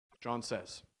John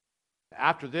says,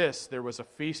 "After this, there was a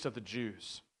feast of the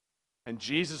Jews, and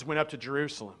Jesus went up to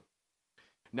Jerusalem.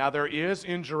 Now there is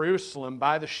in Jerusalem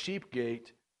by the sheep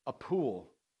gate a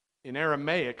pool, in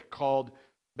Aramaic called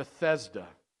Bethesda,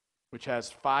 which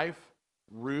has 5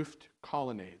 roofed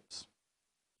colonnades.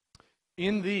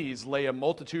 In these lay a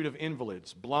multitude of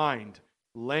invalids, blind,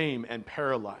 lame, and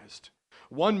paralyzed.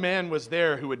 One man was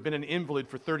there who had been an invalid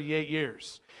for 38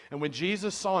 years. And when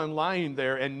Jesus saw him lying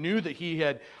there and knew that he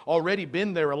had already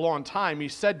been there a long time, he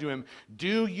said to him,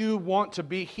 'Do you want to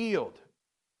be healed?'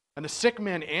 And the sick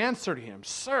man answered him,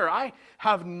 'Sir, I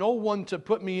have no one to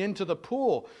put me into the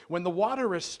pool when the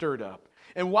water is stirred up.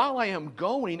 And while I am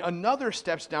going, another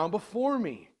steps down before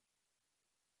me.'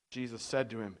 Jesus said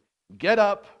to him, 'Get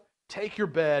up, take your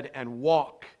bed, and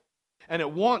walk.' And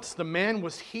at once the man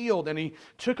was healed, and he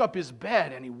took up his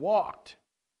bed and he walked.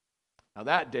 Now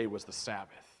that day was the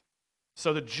Sabbath.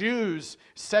 So the Jews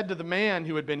said to the man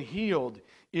who had been healed,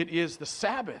 'It is the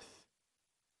Sabbath.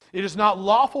 It is not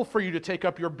lawful for you to take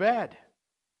up your bed.'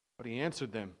 But he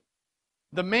answered them,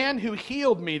 'The man who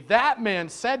healed me, that man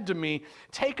said to me,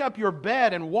 "Take up your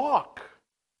bed and walk."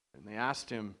 And they asked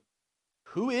him,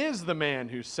 'Who is the man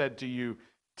who said to you,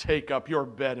 "Take up your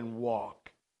bed and walk"?'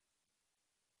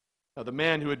 Now the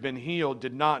man who had been healed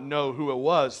did not know who it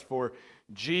was, for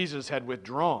Jesus had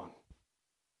withdrawn,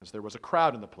 as there was a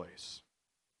crowd in the place.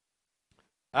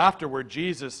 Afterward,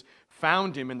 Jesus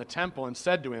found him in the temple and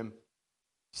said to him,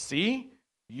 'See,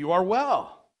 you are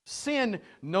well. Sin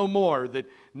no more, that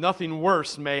nothing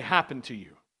worse may happen to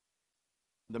you.'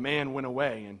 The man went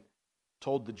away and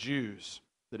told the Jews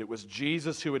that it was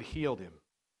Jesus who had healed him.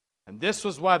 And this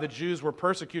was why the Jews were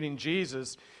persecuting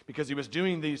Jesus, because he was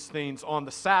doing these things on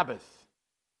the Sabbath.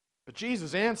 But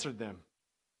Jesus answered them,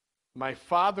 'My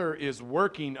Father is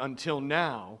working until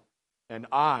now, and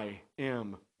I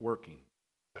am working.'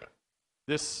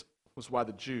 This was why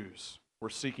the Jews were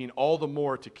seeking all the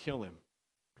more to kill him,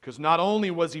 because not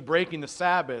only was he breaking the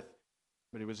Sabbath,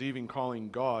 but he was even calling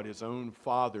God his own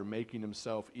Father, making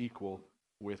himself equal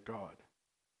with God.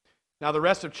 Now the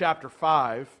rest of chapter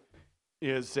 5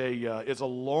 is a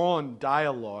long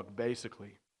dialogue,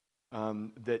 basically,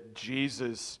 that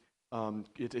Jesus,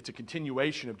 it's a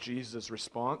continuation of Jesus'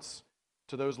 response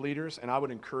to those leaders, and I would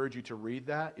encourage you to read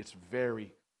that. It's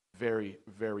very, very,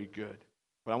 very good.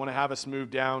 But I want to have us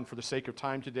move down, for the sake of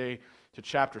time today, to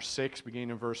chapter 6, beginning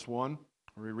in verse 1,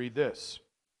 where we read this.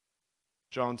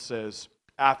 John says,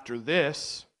 "After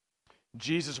this,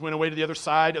 Jesus went away to the other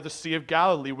side of the Sea of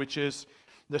Galilee, which is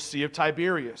the Sea of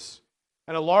Tiberias.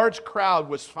 And a large crowd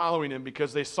was following him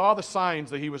because they saw the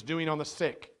signs that he was doing on the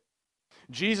sick.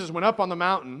 Jesus went up on the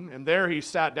mountain, and there he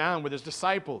sat down with his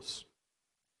disciples.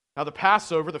 Now the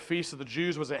Passover, the feast of the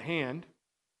Jews, was at hand.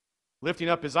 Lifting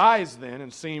up his eyes then,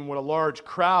 and seeing what a large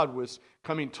crowd was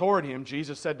coming toward him,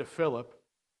 Jesus said to Philip,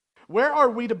 'Where are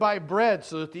we to buy bread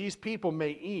so that these people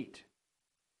may eat?'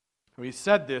 Well, he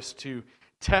said this to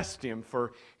test him,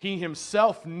 for he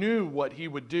himself knew what he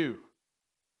would do.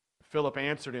 Philip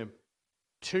answered him,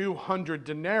 200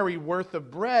 denarii worth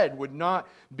of bread would not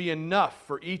be enough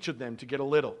for each of them to get a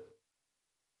little.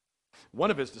 One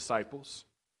of his disciples,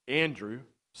 Andrew,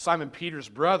 Simon Peter's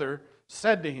brother,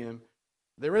 said to him,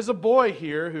 'There is a boy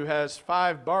here who has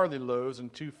 5 barley loaves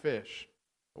and 2 fish.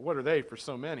 But what are they for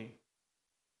so many?'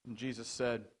 And Jesus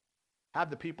said,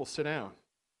 'Have the people sit down.'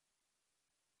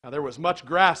 Now there was much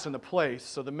grass in the place,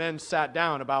 so the men sat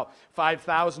down, about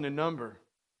 5,000 in number.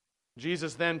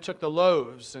 Jesus then took the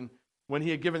loaves, and when he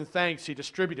had given thanks, he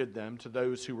distributed them to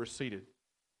those who were seated.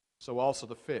 So also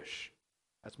the fish,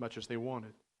 as much as they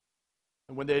wanted.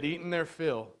 And when they had eaten their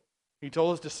fill, he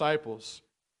told his disciples,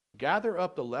 'Gather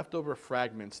up the leftover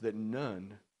fragments, that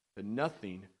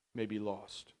nothing may be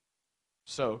lost.'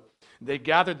 So they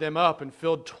gathered them up and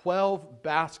filled 12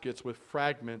 baskets with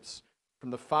fragments from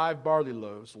the 5 barley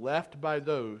loaves left by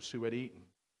those who had eaten.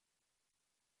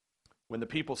 When the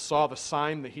people saw the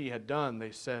sign that he had done,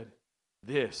 they said,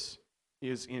 'This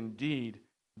is indeed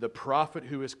the prophet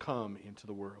who has come into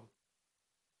the world.'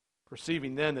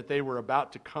 Perceiving then that they were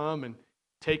about to come and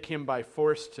take him by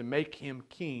force to make him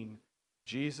king,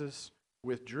 Jesus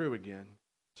withdrew again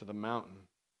to the mountain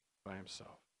by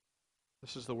himself."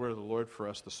 This is the word of the Lord for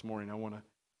us this morning. I want to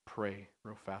pray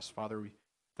real fast. Father, we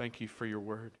thank you for your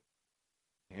word.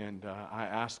 And I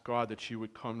ask, God, that you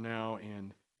would come now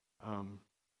and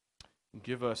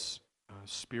give us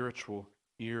spiritual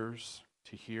ears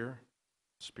to hear,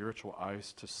 spiritual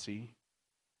eyes to see.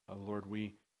 Lord,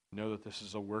 we know that this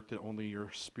is a work that only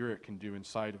your Spirit can do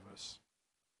inside of us.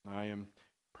 I am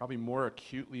probably more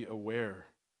acutely aware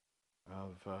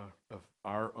of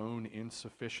our own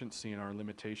insufficiency and our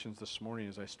limitations this morning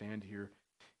as I stand here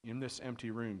in this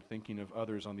empty room thinking of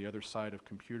others on the other side of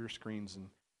computer screens and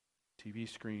TV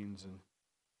screens and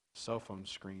cell phone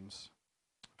screens,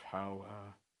 of how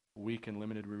weak and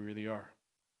limited we really are.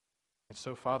 And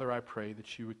so, Father, I pray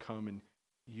that you would come and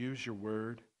use your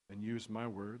word and use my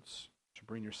words to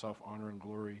bring yourself honor and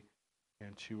glory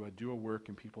and to do a work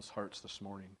in people's hearts this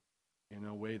morning in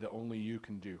a way that only you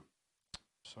can do.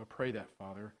 So I pray that,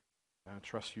 Father, and I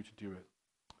trust you to do it.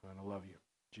 And I love you.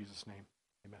 In Jesus' name,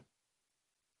 amen.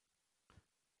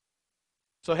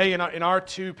 So, hey, in our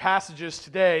two passages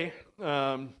today,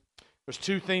 there's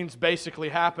two things basically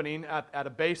happening at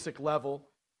a basic level.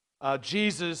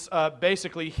 Jesus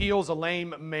basically heals a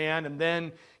lame man, and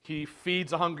then he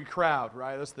feeds a hungry crowd,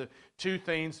 right? That's the two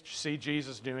things that you see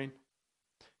Jesus doing.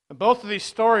 And both of these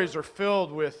stories are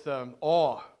filled with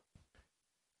awe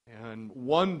and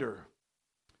wonder,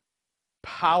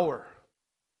 power.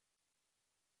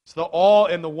 It's the awe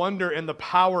and the wonder and the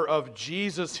power of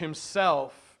Jesus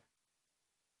himself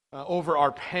over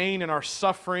our pain and our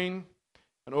suffering,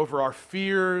 and over our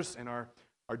fears and our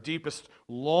deepest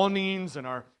longings and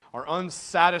our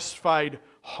unsatisfied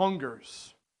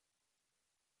hungers.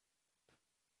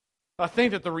 I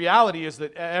think that the reality is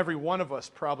that every one of us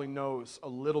probably knows a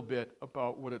little bit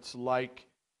about what it's like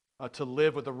to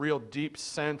live with a real deep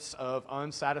sense of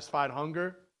unsatisfied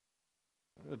hunger,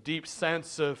 a deep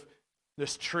sense of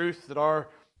this truth that our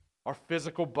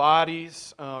physical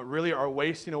bodies really are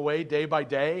wasting away day by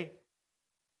day.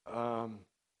 And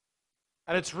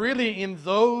it's really in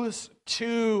those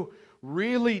two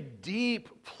really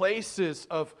deep places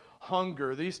of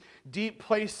hunger, these deep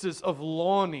places of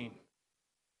longing,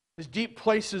 these deep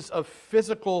places of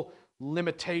physical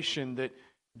limitation that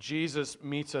Jesus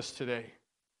meets us today.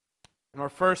 In our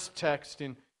first text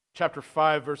in chapter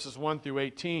 5, verses 1 through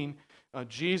 18,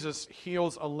 Jesus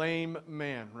heals a lame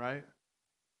man, right?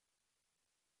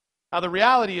 Now the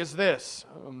reality is this,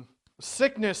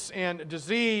 sickness and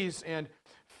disease and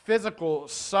physical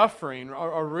suffering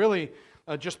are really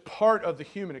just part of the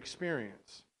human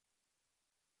experience.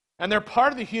 And they're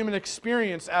part of the human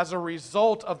experience as a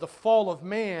result of the fall of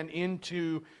man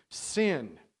into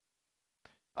sin.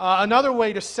 Another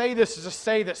way to say this is to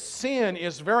say that sin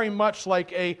is very much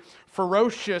like a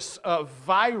ferocious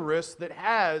virus that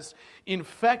has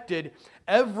infected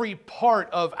every part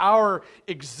of our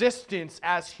existence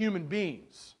as human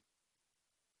beings.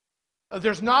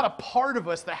 There's not a part of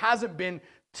us that hasn't been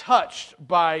touched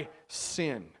by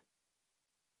sin.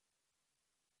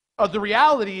 The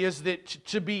reality is that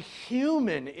to be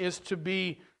human is to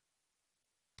be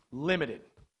limited.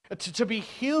 To be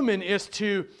human is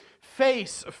to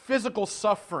face physical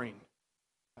suffering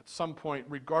at some point,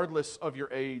 regardless of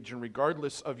your age and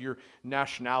regardless of your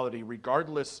nationality,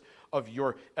 regardless of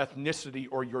your ethnicity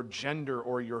or your gender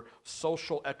or your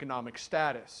social economic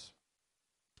status.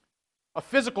 A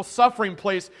physical suffering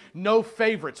plays no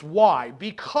favorites. Why?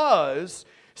 Because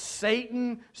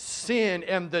Satan, sin,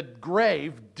 and the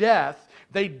grave, death,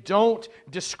 they don't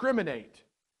discriminate.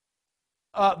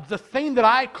 The thing that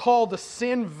I call the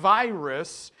sin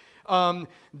virus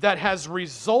that has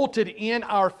resulted in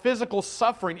our physical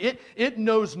suffering, it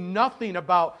knows nothing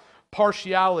about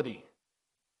partiality.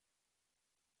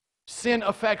 Sin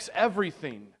affects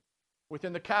everything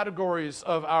within the categories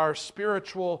of our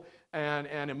spiritual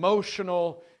and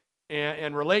emotional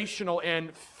and relational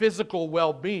and physical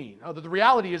well-being. The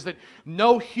reality is that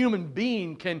no human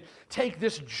being can take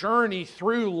this journey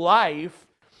through life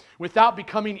without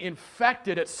becoming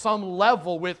infected at some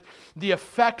level with the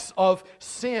effects of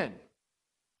sin.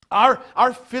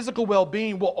 Our physical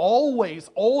well-being will always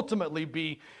ultimately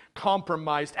be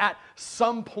compromised at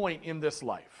some point in this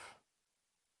life.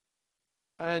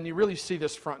 And you really see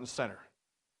this front and center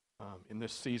in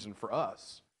this season for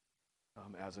us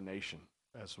as a nation,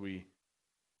 as we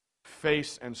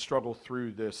face and struggle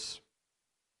through this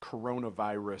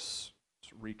coronavirus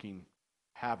wreaking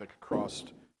havoc across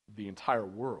the entire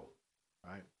world,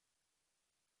 right?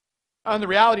 And the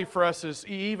reality for us is,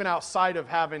 even outside of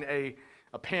having a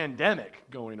pandemic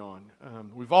going on,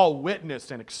 we've all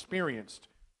witnessed and experienced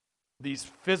these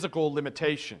physical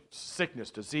limitations,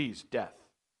 sickness, disease, death.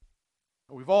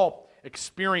 We've all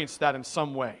experienced that in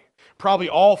some way. Probably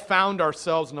all found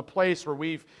ourselves in a place where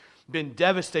we've been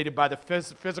devastated by the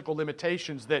physical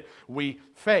limitations that we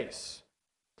face.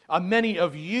 Many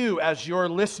of you, as you're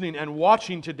listening and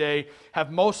watching today,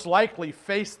 have most likely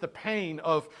faced the pain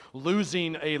of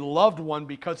losing a loved one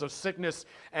because of sickness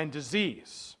and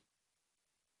disease.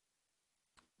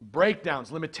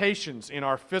 Breakdowns, limitations in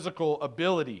our physical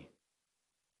ability.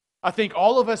 I think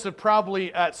all of us have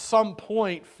probably at some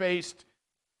point faced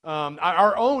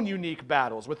our own unique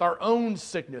battles with our own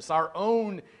sickness, our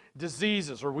own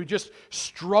diseases, or we just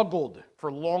struggled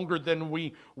for longer than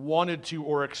we wanted to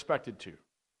or expected to.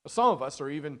 Some of us are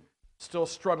even still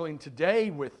struggling today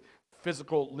with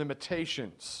physical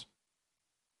limitations.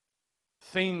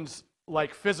 Things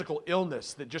like physical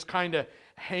illness that just kind of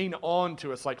hang on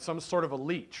to us like some sort of a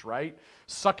leech, right?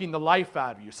 Sucking the life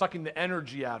out of you, sucking the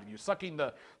energy out of you, sucking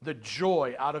the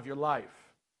joy out of your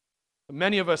life.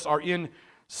 Many of us are in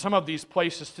some of these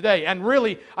places today. And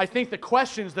really, I think the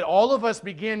questions that all of us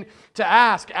begin to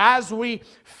ask as we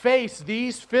face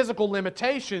these physical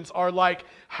limitations are like,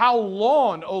 how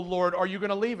long, O Lord, are you going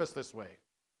to leave us this way?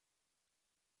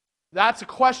 That's a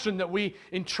question that we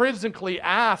intrinsically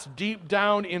ask deep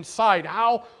down inside.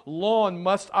 How long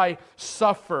must I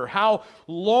suffer? How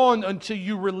long until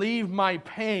you relieve my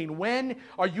pain? When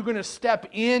are you going to step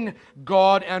in,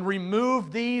 God, and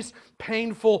remove these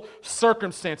painful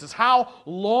circumstances? How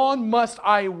long must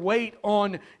I wait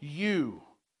on you?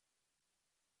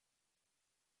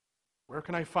 Where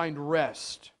can I find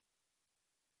rest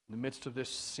in the midst of this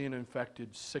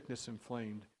sin-infected,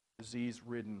 sickness-inflamed,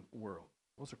 disease-ridden world?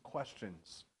 Those are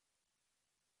questions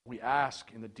we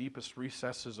ask in the deepest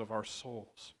recesses of our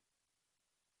souls.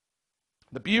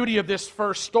 The beauty of this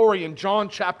first story in John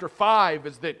chapter 5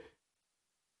 is that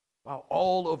while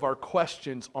all of our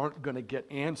questions aren't going to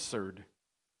get answered,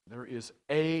 there is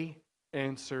an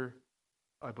answer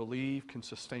I believe can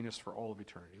sustain us for all of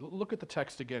eternity. Look at the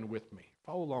text again with me.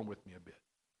 Follow along with me a bit.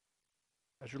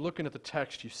 As you're looking at the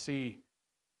text, you see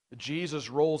Jesus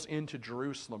rolls into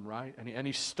Jerusalem, right? And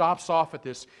he stops off at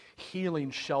this healing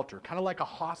shelter, kind of like a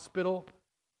hospital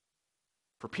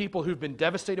for people who've been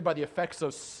devastated by the effects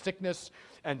of sickness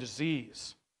and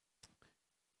disease.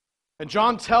 And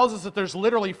John tells us that there's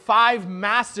literally 5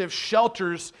 massive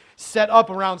shelters set up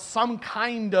around some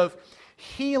kind of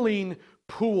healing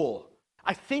pool.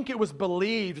 I think it was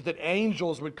believed that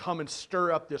angels would come and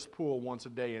stir up this pool once a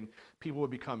day and people would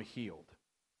become healed.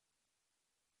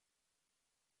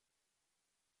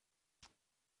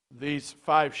 These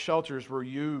 5 shelters were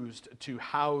used to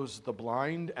house the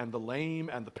blind and the lame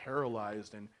and the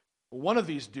paralyzed. And one of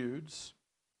these dudes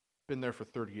been there for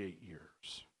 38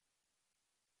 years.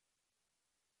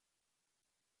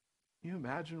 Can you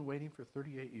imagine waiting for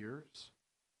 38 years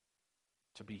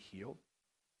to be healed?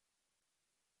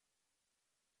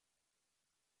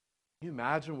 Can you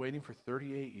imagine waiting for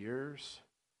 38 years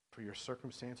for your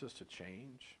circumstances to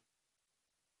change?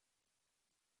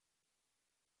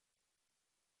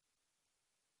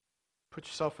 Put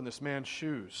yourself in this man's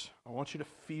shoes. I want you to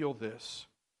feel this.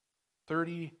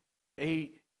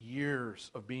 38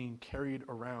 years of being carried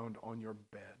around on your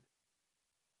bed.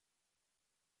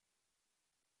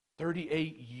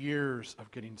 38 years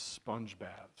of getting sponge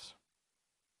baths.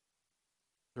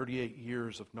 38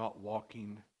 years of not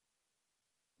walking,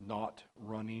 not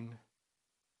running,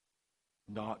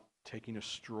 not taking a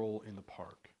stroll in the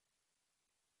park.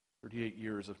 38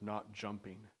 years of not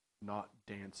jumping, not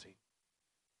dancing.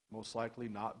 Most likely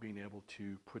not being able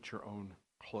to put your own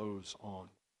clothes on.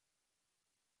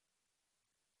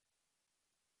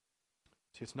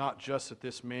 See, it's not just that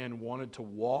this man wanted to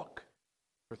walk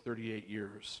for 38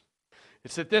 years.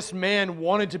 It's that this man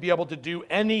wanted to be able to do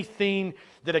anything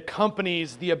that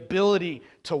accompanies the ability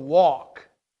to walk.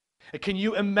 Can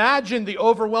you imagine the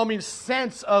overwhelming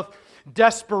sense of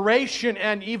desperation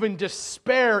and even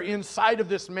despair inside of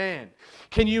this man?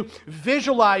 Can you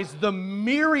visualize the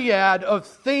myriad of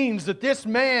things that this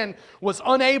man was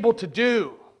unable to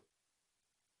do?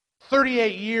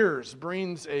 38 years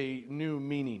brings a new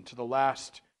meaning to the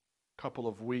last couple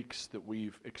of weeks that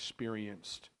we've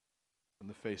experienced in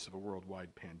the face of a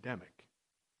worldwide pandemic.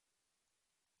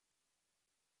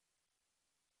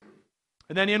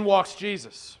 And then in walks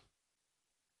Jesus.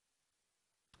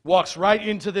 Walks right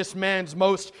into this man's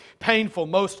most painful,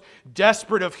 most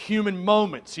desperate of human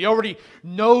moments. He already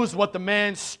knows what the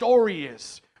man's story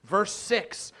is. Verse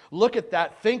 6, look at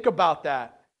that, think about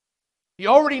that. He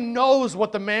already knows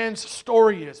what the man's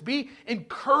story is. Be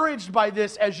encouraged by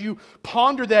this as you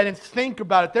ponder that and think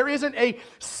about it. There isn't a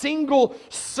single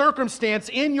circumstance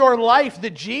in your life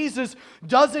that Jesus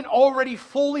doesn't already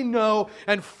fully know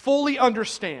and fully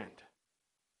understand.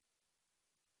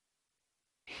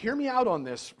 Hear me out on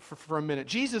this for a minute.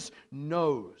 Jesus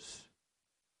knows.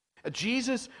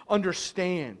 Jesus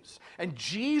understands. And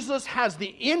Jesus has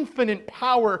the infinite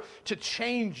power to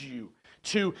change you,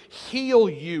 to heal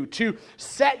you, to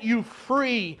set you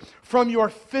free from your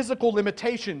physical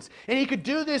limitations. And He could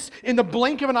do this in the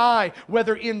blink of an eye,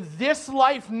 whether in this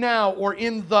life now or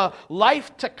in the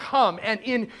life to come. And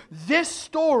in this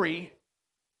story,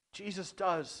 Jesus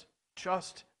does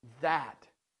just that.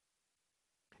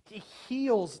 He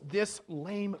heals this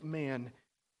lame man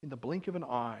in the blink of an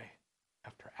eye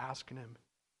after asking him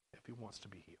if he wants to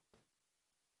be healed.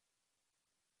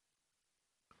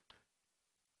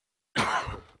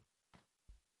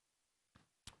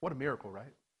 What a miracle,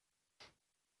 right?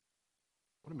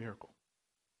 What a miracle.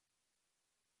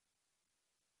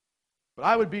 But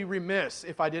I would be remiss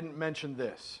if I didn't mention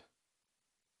this.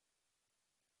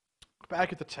 Look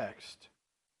back at the text.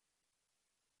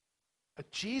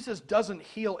 Jesus doesn't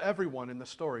heal everyone in the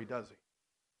story, does he?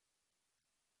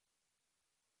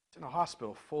 It's in a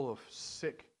hospital full of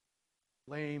sick,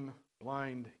 lame,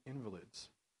 blind invalids,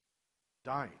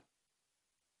 dying.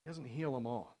 He doesn't heal them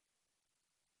all.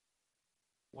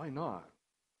 Why not?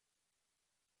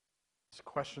 It's a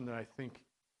question that I think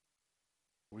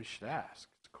we should ask.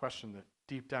 It's a question that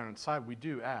deep down inside we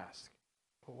do ask.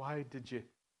 Well, why did you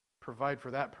provide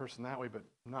for that person that way but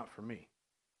not for me?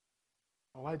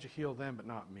 Well, why did you heal them but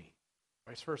not me?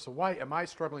 Vice versa. Why am I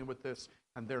struggling with this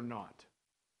and they're not?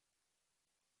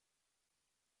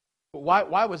 But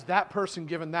why was that person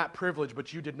given that privilege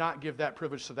but you did not give that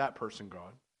privilege to that person,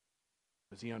 God?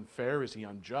 Is he unfair? Is he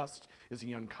unjust? Is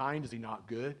he unkind? Is he not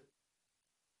good?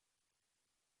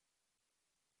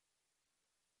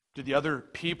 Did the other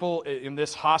people in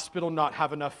this hospital not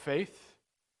have enough faith?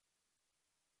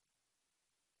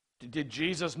 Did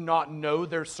Jesus not know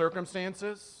their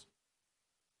circumstances?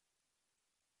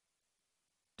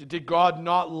 Did God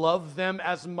not love them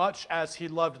as much as he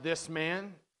loved this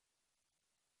man?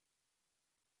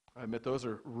 I admit those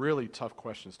are really tough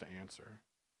questions to answer.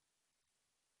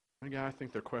 Again, I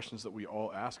think they're questions that we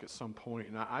all ask at some point,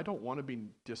 and I don't want to be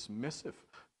dismissive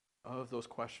of those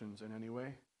questions in any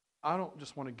way. I don't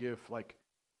just want to give like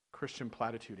Christian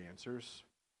platitude answers,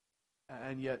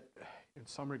 and yet in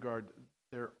some regard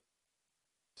there's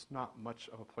not much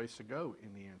of a place to go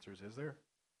in the answers, is there?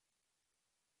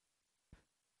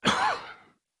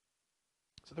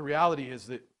 So the reality is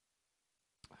that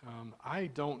I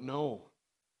don't know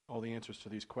all the answers to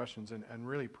these questions, and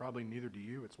really probably neither do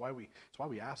you. It's why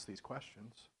we ask these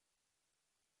questions.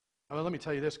 I mean, let me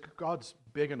tell you this, God's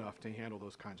big enough to handle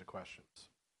those kinds of questions.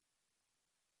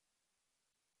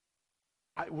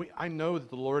 I know that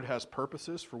the Lord has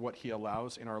purposes for what he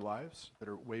allows in our lives that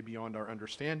are way beyond our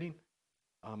understanding.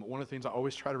 One of the things I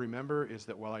always try to remember is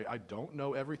that while I don't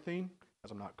know everything,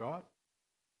 because I'm not God,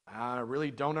 I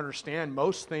really don't understand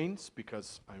most things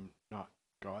because I'm not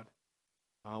God.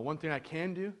 One thing I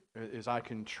can do is I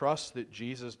can trust that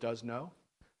Jesus does know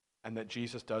and that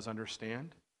Jesus does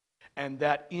understand, and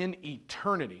that in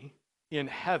eternity, in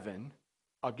heaven,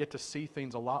 I'll get to see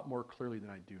things a lot more clearly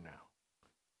than I do now.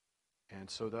 And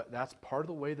so that's part of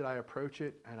the way that I approach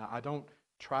it, and I don't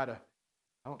try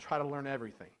to learn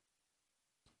everything.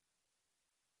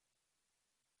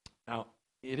 Now,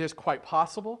 it is quite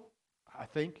possible, I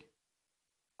think,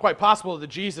 quite possible that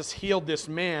Jesus healed this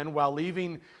man while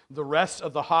leaving the rest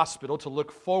of the hospital to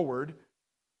look forward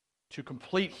to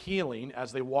complete healing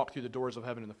as they walk through the doors of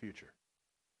heaven in the future.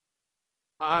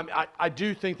 I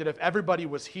do think that if everybody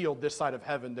was healed this side of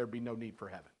heaven, there'd be no need for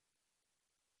heaven.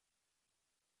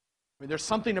 I mean, there's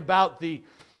something about the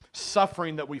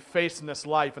suffering that we face in this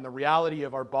life and the reality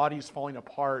of our bodies falling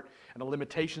apart and the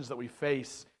limitations that we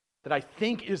face that I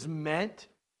think is meant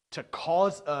to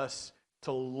cause us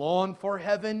to long for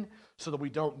heaven so that we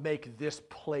don't make this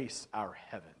place our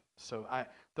heaven. So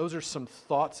those are some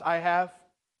thoughts I have.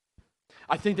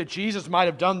 I think that Jesus might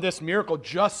have done this miracle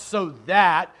just so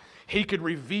that he could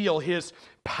reveal his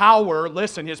power,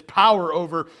 his power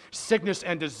over sickness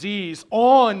and disease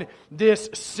on this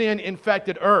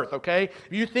sin-infected earth, okay?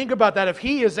 You think about that. If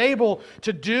he is able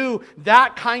to do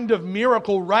that kind of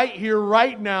miracle right here,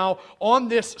 right now, on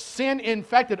this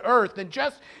sin-infected earth, then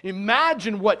just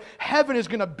imagine what heaven is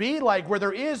going to be like, where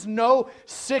there is no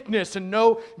sickness and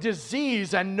no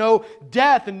disease and no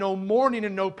death and no mourning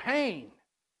and no pain.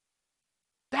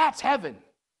 That's heaven.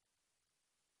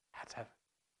 That's heaven.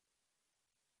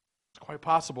 Quite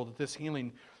possible that this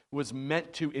healing was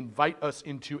meant to invite us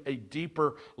into a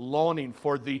deeper longing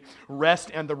for the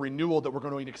rest and the renewal that we're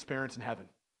going to experience in heaven.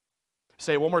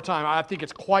 Say it one more time. I think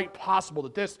it's quite possible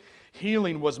that this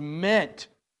healing was meant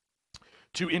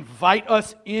to invite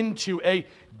us into a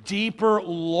deeper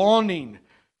longing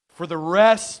for the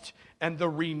rest and the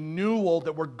renewal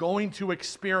that we're going to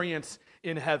experience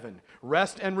in heaven.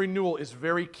 Rest and renewal is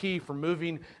very key for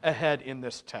moving ahead in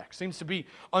this text. Seems to be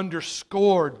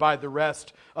underscored by the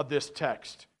rest of this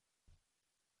text.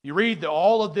 You read that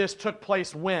all of this took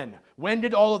place when? When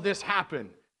did all of this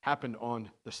happen? Happened on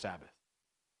the Sabbath.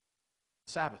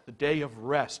 Sabbath, the day of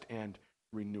rest and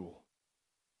renewal.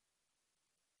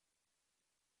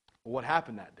 Well, what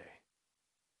happened that day?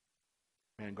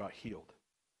 Man got healed.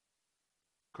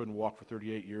 couldn't walk for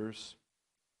 38 years.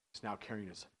 He's now carrying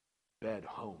his bed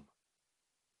home.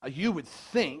 You would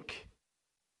think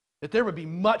that there would be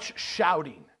much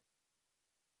shouting.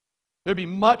 There'd be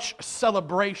much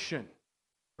celebration.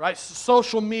 Right?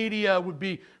 Social media would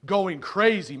be going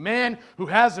crazy. Man who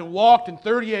hasn't walked in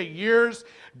 38 years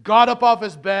got up off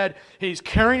his bed. He's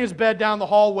carrying his bed down the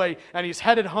hallway and he's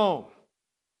headed home.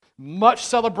 Much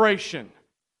celebration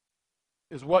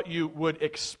is what you would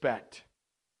expect.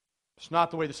 It's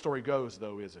not the way the story goes,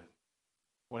 though, is it?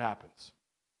 What happens?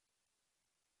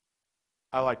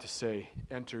 I like to say,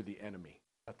 enter the enemy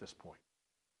at this point.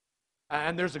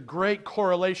 And there's a great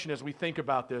correlation as we think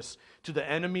about this to the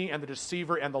enemy and the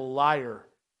deceiver and the liar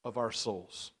of our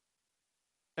souls.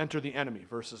 Enter the enemy,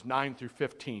 verses 9 through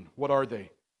 15. What are they?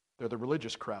 They're the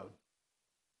religious crowd.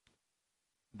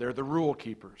 They're the rule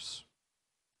keepers.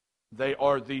 They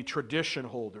are the tradition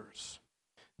holders.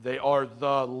 They are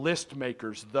the list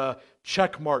makers, the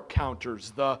checkmark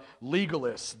counters, the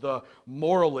legalists, the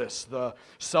moralists, the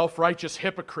self-righteous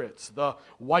hypocrites, the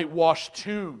whitewashed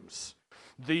tombs,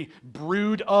 the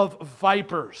brood of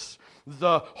vipers,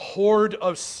 the horde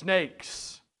of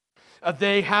snakes.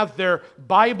 They have their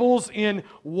Bibles in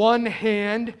one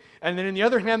hand, and then in the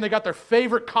other hand, they got their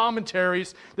favorite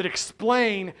commentaries that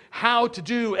explain how to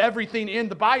do everything in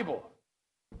the Bible.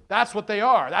 That's what they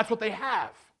are. That's what they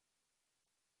have.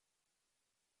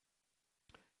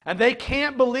 And they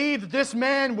can't believe that this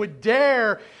man would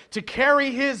dare to carry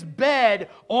his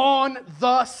bed on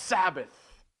the Sabbath.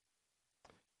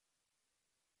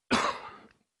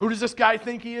 Who does this guy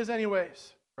think he is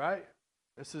anyways? Right?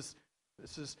 This is.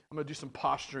 I'm going to do some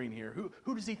posturing here.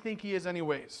 Who does he think he is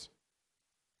anyways?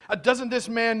 Doesn't this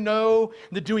man know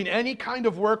that doing any kind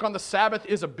of work on the Sabbath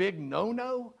is a big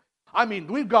no-no? I mean,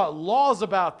 we've got laws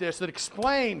about this that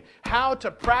explain how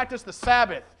to practice the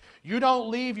Sabbath. You don't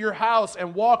leave your house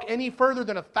and walk any further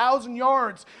than 1,000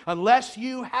 yards unless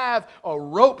you have a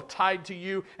rope tied to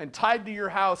you and tied to your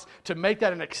house to make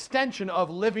that an extension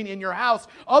of living in your house.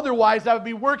 Otherwise, that would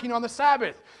be working on the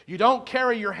Sabbath. You don't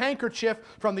carry your handkerchief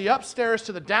from the upstairs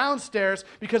to the downstairs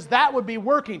because that would be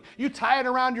working. You tie it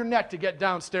around your neck to get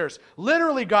downstairs.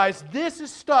 Literally, guys, this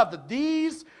is stuff that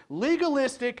these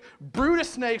legalistic Brutus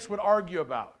snakes would argue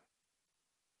about.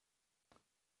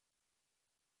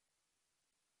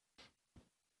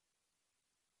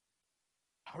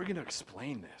 How are we going to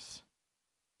explain this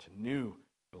to new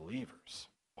believers?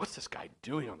 What's this guy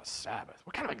doing on the Sabbath?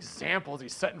 What kind of example is he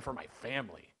setting for my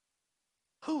family?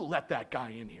 Who let that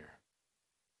guy in here?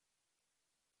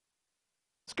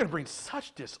 It's going to bring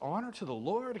such dishonor to the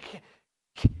Lord.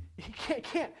 You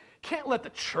can't let the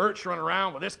church run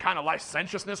around with this kind of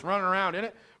licentiousness running around in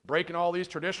it, breaking all these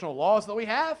traditional laws that we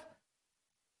have.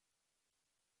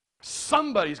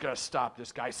 Somebody's got to stop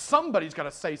this guy. Somebody's got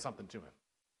to say something to him.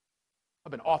 I've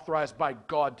been authorized by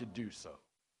God to do so.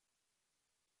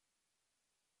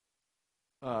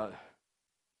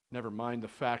 Never mind the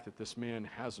fact that this man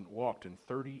hasn't walked in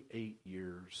 38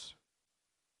 years,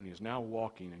 and he is now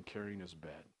walking and carrying his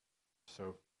bed.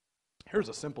 So here's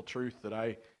a simple truth that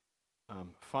I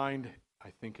find, I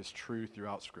think, is true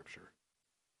throughout Scripture.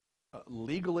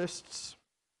 Legalists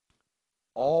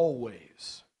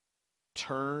always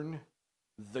turn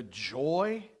the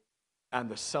joy and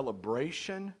the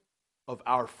celebration of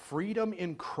our freedom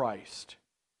in Christ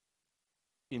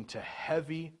into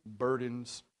heavy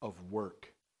burdens of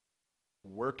work.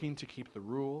 Working to keep the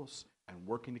rules and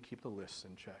working to keep the lists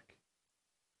in check.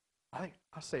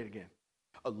 I'll say it again.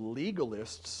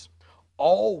 Legalists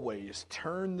always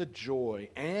turn the joy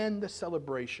and the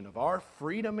celebration of our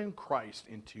freedom in Christ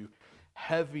into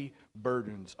heavy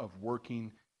burdens of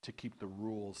working to keep the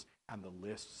rules and the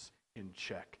lists in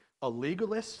check. A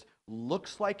legalist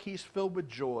looks like he's filled with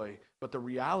joy, but the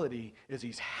reality is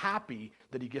he's happy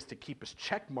that he gets to keep his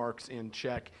check marks in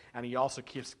check, and he also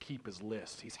gets to keep his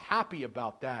list. He's happy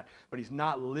about that, but he's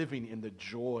not living in the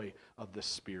joy of the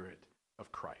Spirit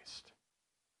of Christ.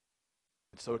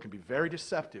 And so it can be very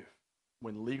deceptive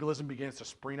when legalism begins to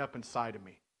spring up inside of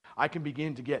me. I can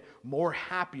begin to get more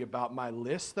happy about my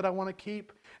list that I want to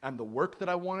keep and the work that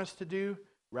I want us to do,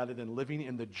 rather than living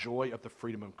in the joy of the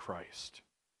freedom of Christ.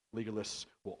 Legalists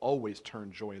will always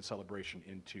turn joy and celebration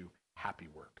into happy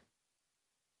work,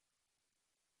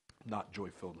 not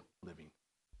joy-filled living.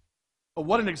 But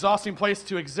what an exhausting place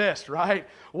to exist, right?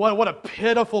 What a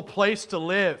pitiful place to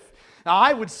live. Now,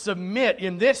 I would submit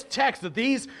in this text that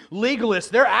these legalists,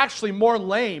 they're actually more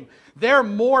lame. They're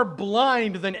more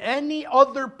blind than any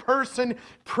other person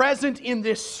present in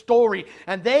this story.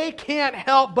 And they can't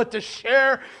help but to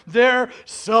share their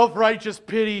self-righteous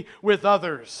pity with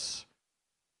others.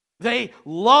 They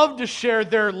love to share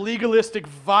their legalistic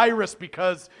virus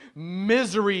because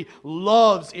misery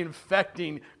loves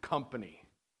infecting company.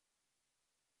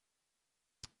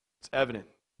 It's evident.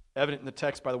 Evident in the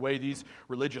text by the way these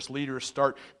religious leaders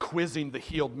start quizzing the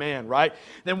healed man, right?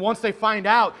 Then once they find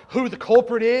out who the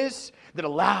culprit is that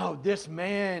allowed this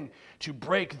man to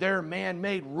break their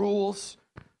man-made rules,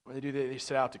 what do? They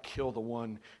set out to kill the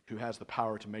one who has the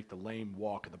power to make the lame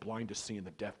walk and the blind to see and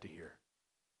the deaf to hear.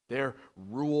 Their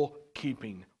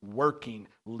rule-keeping, working,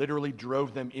 literally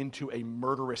drove them into a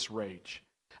murderous rage.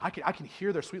 I can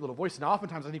hear their sweet little voice. And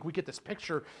oftentimes I think we get this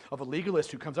picture of a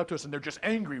legalist who comes up to us and they're just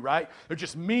angry, right? They're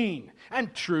just mean.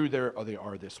 And true, they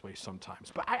are this way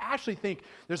sometimes. But I actually think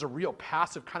there's a real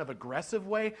passive, kind of aggressive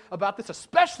way about this,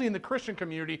 especially in the Christian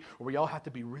community where we all have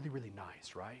to be really, really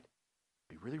nice, right?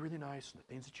 Be really, really nice in the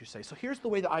things that you say. So here's the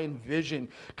way that I envision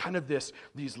kind of these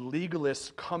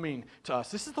legalists coming to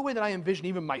us. This is the way that I envision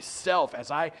even myself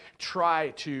as I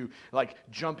try to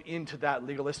jump into that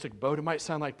legalistic boat. It might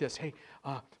sound like this. Hey,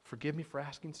 forgive me for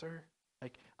asking, sir.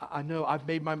 I know I've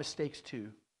made my mistakes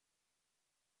too.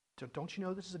 Don't you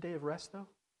know this is a day of rest though?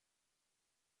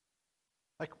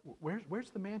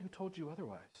 Where's the man who told you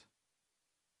otherwise?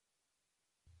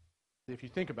 If you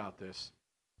think about this,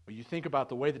 when you think about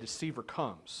the way the deceiver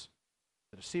comes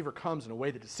in a way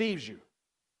that deceives you.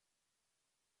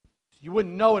 You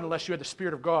wouldn't know it unless you had the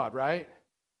Spirit of God, right?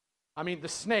 I mean, the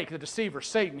snake, the deceiver,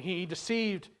 Satan, he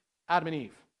deceived Adam and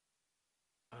Eve.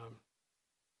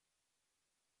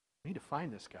 We need to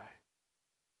find this guy.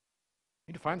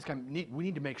 We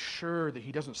need to make sure that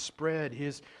he doesn't spread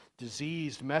his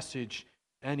diseased message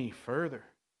any further.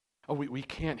 We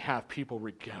can't have people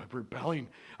rebelling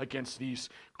against these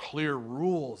clear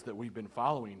rules that we've been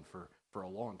following for a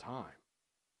long time,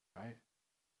 right?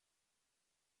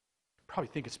 Probably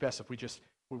think it's best if we're just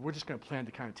going to plan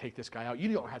to kind of take this guy out.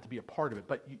 You don't have to be a part of it,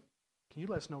 but can you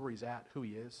let us know where he's at, who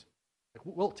he is?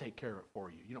 We'll take care of it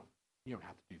for you. You don't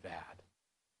have to do that.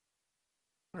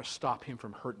 We're going to stop him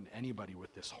from hurting anybody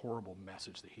with this horrible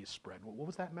message that he's spread. What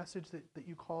was that message that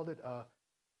you called it?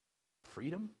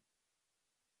 Freedom?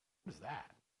 What is that?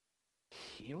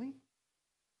 Healing?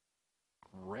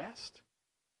 Rest?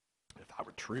 If that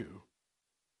were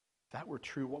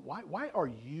true, why are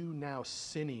you now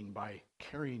sinning by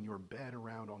carrying your bed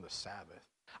around on the Sabbath?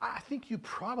 I think you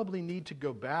probably need to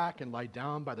go back and lie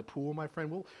down by the pool, my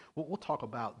friend. We'll talk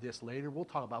about this later. We'll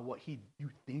talk about what you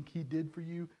think he did for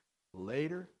you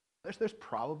later. There's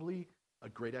probably a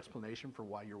great explanation for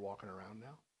why you're walking around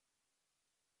now.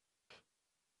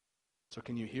 So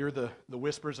can you hear the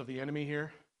whispers of the enemy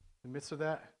here in the midst of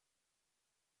that?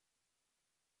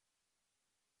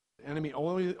 The enemy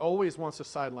always wants to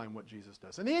sideline what Jesus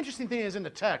does. And the interesting thing is in the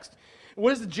text,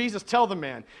 what does Jesus tell the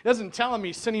man? He doesn't tell him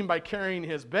he's sinning by carrying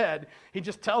his bed. He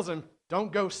just tells him,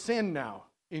 don't go sin now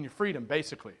in your freedom,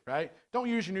 basically, right? Don't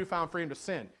use your newfound freedom to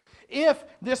sin. If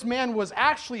this man was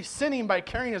actually sinning by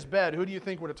carrying his bed, who do you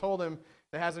think would have told him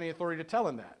that has any authority to tell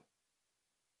him that?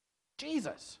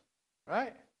 Jesus,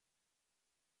 right?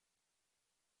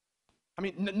 I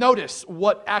mean, notice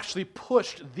what actually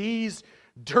pushed these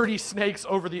dirty snakes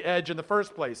over the edge in the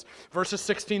first place. Verses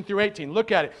 16 through 18.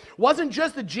 Look at it. It wasn't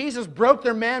just that Jesus broke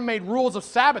their man-made rules of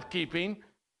Sabbath keeping.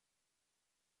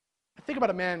 Think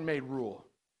about a man-made rule.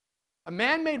 A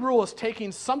man-made rule is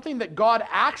taking something that God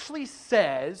actually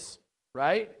says,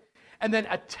 right, and then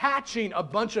attaching a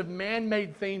bunch of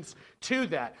man-made things to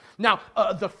that. Now,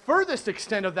 the furthest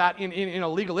extent of that in a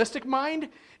legalistic mind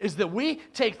is that we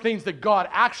take things that God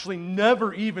actually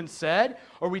never even said,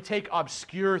 or we take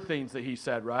obscure things that he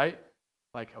said, right?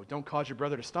 Like, don't cause your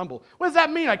brother to stumble. What does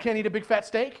that mean? I can't eat a big fat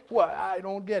steak? What? I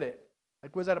don't get it.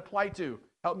 What does that apply to?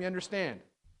 Help me understand.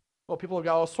 Well, people have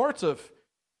got all sorts of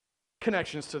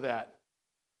connections to that.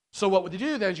 So what would you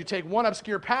do then is you take one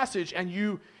obscure passage and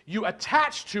you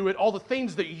attach to it all the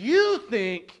things that you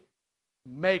think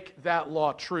make that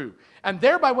law true. And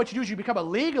thereby what you do is you become a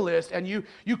legalist and you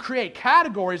create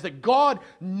categories that God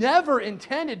never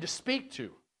intended to speak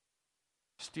to,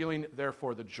 stealing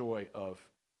therefore the joy of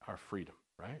our freedom,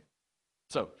 right?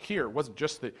 So here, it wasn't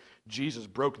just that Jesus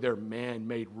broke their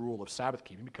man-made rule of Sabbath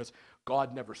keeping, because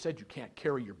God never said you can't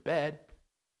carry your bed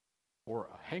or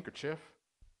a handkerchief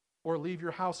or leave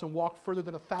your house and walk further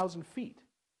than 1,000 feet.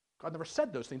 God never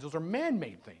said those things. Those are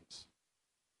man-made things.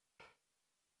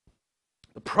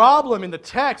 The problem in the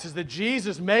text is that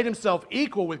Jesus made himself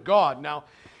equal with God. Now,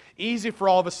 easy for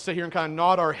all of us to sit here and kind of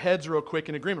nod our heads real quick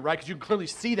in agreement, right? Because you can clearly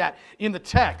see that in the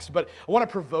text. But I want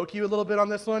to provoke you a little bit on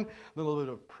this one. A little bit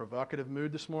of provocative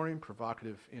mood this morning.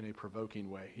 Provocative in a provoking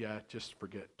way. Yeah, just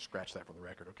scratch that from the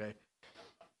record, okay?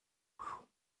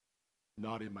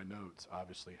 Not in my notes,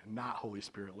 obviously. Not Holy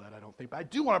Spirit led, I don't think. But I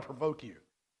do want to provoke you.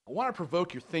 I want to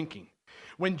provoke your thinking.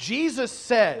 When Jesus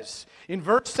says in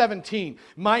verse 17,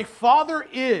 my Father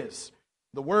is,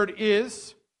 the word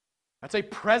is, that's a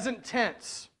present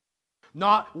tense.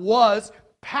 Not was,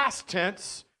 past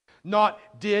tense. Not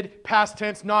did, past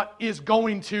tense. Not is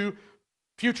going to,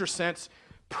 future sense.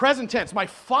 Present tense. My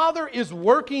Father is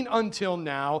working until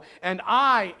now, and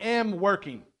I am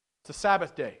working. It's a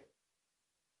Sabbath day.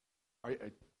 Are you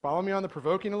following me on the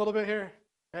provoking a little bit here?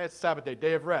 Hey, it's Sabbath day,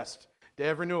 day of rest, day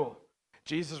of renewal.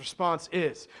 Jesus' response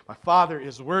is, my Father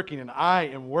is working and I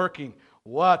am working.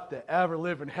 What the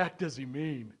ever-living heck does he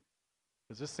mean?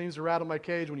 Because this seems to rattle my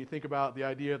cage when you think about the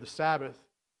idea of the Sabbath.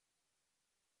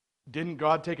 Didn't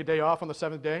God take a day off on the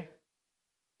seventh day?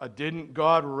 Didn't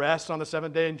God rest on the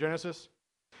seventh day in Genesis?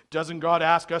 Doesn't God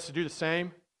ask us to do the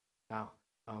same? Now,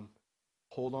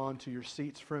 hold on to your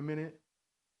seats for a minute.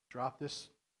 Drop this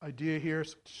idea here.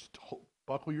 So just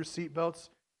buckle your seatbelts.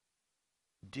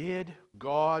 Did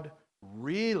God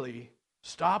really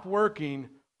stop working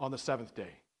on the seventh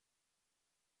day?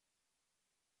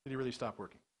 Did he really stop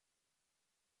working?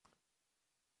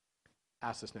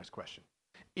 Ask this next question.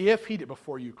 If he did,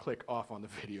 before you click off on the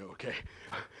video, okay?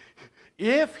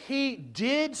 If he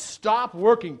did stop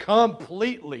working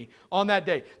completely on that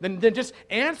day, then just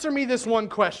answer me this one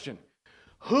question.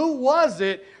 Who was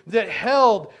it that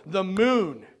held the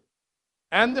moon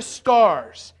and the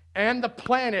stars and the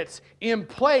planets in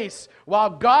place while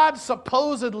God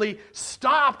supposedly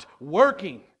stopped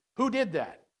working? Who did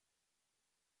that?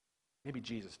 Maybe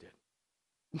Jesus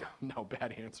did. No,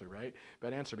 bad answer, right?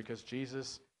 Bad answer because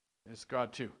Jesus is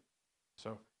God too.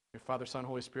 So your Father, Son,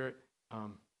 Holy Spirit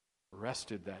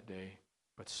rested that day,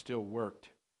 but still worked.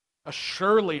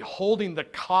 Surely holding the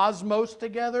cosmos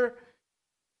together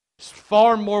is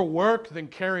far more work than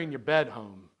carrying your bed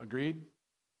home. Agreed?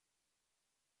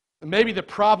 And maybe the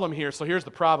problem here, so here's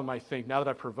the problem, I think. Now that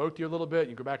I've provoked you a little bit,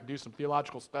 you go back and do some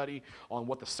theological study on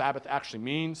what the Sabbath actually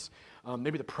means.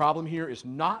 Maybe the problem here is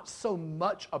not so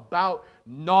much about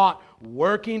not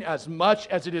working as much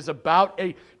as it is about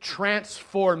a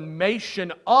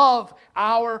transformation of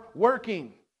our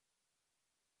working.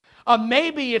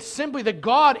 Maybe it's simply that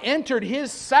God entered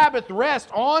His Sabbath rest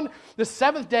on the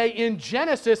seventh day in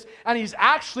Genesis, and He's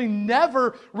actually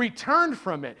never returned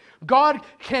from it. God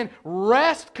can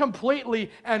rest completely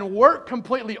and work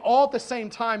completely all at the same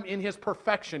time in His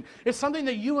perfection. It's something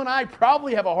that you and I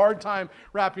probably have a hard time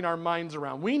wrapping our minds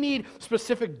around. We need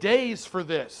specific days for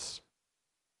this.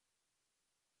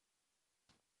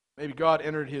 Maybe God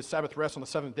entered His Sabbath rest on the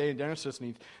seventh day in Genesis and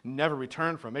He never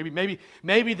returned from it.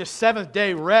 Maybe the seventh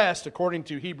day rest, according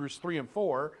to Hebrews 3 and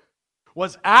 4,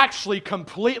 was actually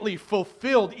completely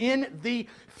fulfilled in the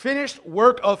finished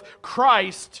work of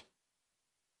Christ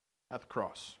at the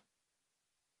cross.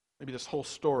 Maybe this whole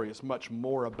story is much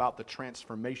more about the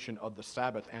transformation of the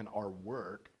Sabbath and our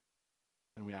work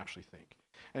than we actually think.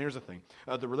 And here's the thing.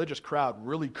 The religious crowd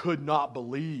really could not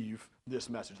believe this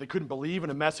message. They couldn't believe in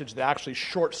a message that actually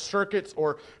short circuits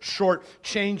or short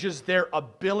changes their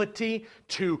ability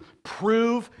to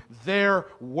prove their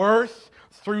worth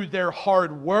through their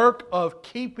hard work of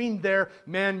keeping their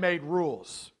man-made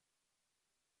rules.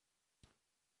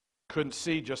 Couldn't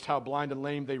see just how blind and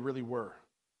lame they really were.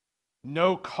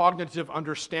 No cognitive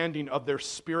understanding of their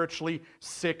spiritually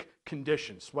sick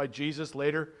conditions. That's why Jesus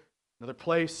later, another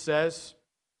place, says,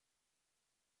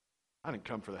 I didn't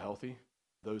come for the healthy,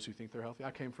 those who think they're healthy.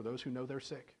 I came for those who know they're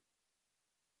sick.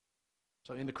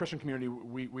 So in the Christian community,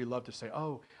 we love to say,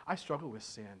 oh, I struggle with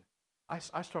sin. I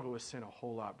struggle with sin a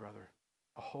whole lot, brother.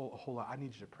 A whole lot. I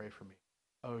need you to pray for me.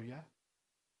 Oh, yeah?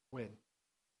 When?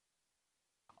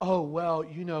 Oh, well,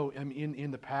 you know,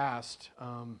 in the past,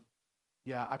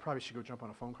 yeah, I probably should go jump on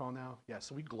a phone call now. Yeah,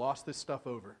 so we gloss this stuff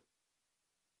over.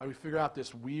 We figure out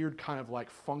this weird kind of like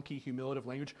funky humiliative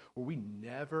language where we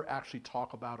never actually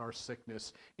talk about our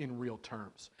sickness in real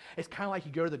terms. It's kind of like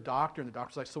you go to the doctor and the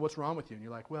doctor's like, so what's wrong with you? And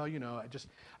you're like, well, you know, I just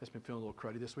been feeling a little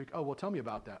cruddy this week. Oh, well, tell me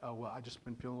about that. Oh, well, I just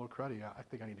been feeling a little cruddy. I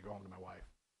think I need to go home to my wife.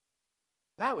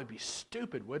 That would be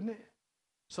stupid, wouldn't it?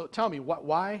 So tell me,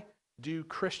 why do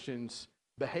Christians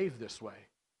behave this way?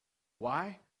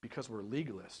 Why? Because we're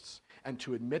legalists. And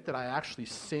to admit that I actually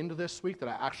sinned this week, that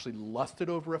I actually lusted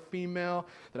over a female,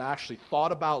 that I actually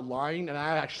thought about lying, and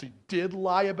I actually did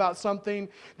lie about something,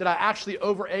 that I actually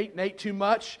overate and ate too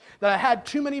much, that I had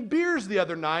too many beers the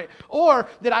other night, or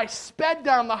that I sped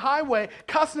down the highway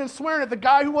cussing and swearing at the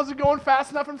guy who wasn't going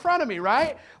fast enough in front of me,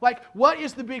 right? Like, what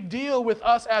is the big deal with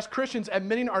us as Christians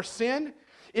admitting our sin?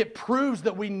 It proves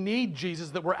that we need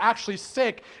Jesus, that we're actually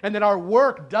sick, and that our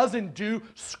work doesn't do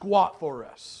squat for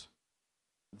us.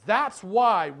 That's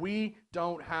why we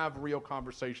don't have real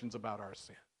conversations about our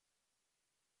sin.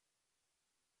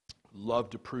 Love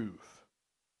to prove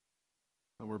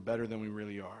that we're better than we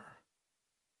really are.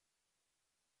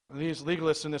 And these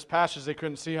legalists in this passage, they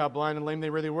couldn't see how blind and lame they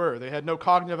really were. They had no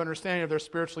cognitive understanding of their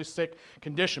spiritually sick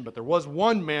condition. But there was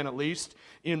one man, at least,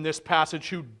 in this passage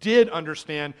who did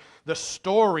understand the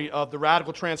story of the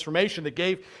radical transformation that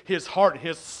gave his heart,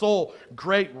 his soul,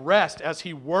 great rest as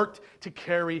he worked to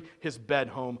carry his bed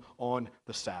home on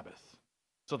the Sabbath.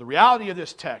 So the reality of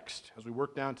this text, as we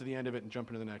work down to the end of it and jump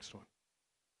into the next one,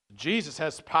 Jesus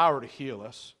has power to heal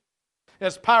us. It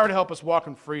has power to help us walk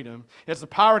in freedom. It has the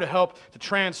power to help to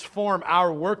transform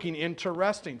our working into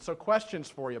resting. So questions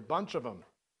for you, a bunch of them.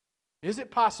 Is it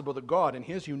possible that God, in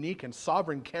His unique and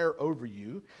sovereign care over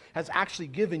you, has actually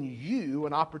given you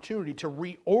an opportunity to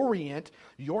reorient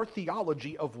your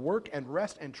theology of work and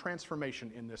rest and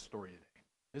transformation in this story today?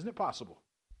 Isn't it possible?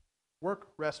 Work,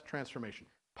 rest, transformation.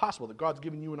 Possible that God's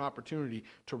given you an opportunity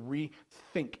to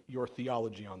rethink your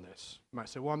theology on this. You might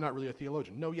say, well, I'm not really a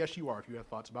theologian. No, yes, you are if you have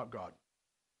thoughts about God.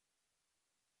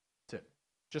 That's it.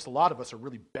 Just a lot of us are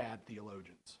really bad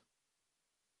theologians.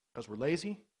 Because we're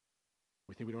lazy,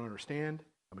 we think we don't understand,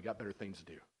 and we got better things to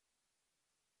do.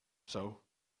 So,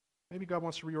 maybe God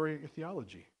wants to reorient your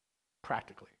theology,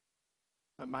 practically.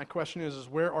 My question is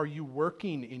where are you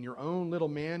working in your own little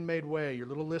man-made way, your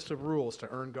little list of rules to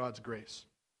earn God's grace?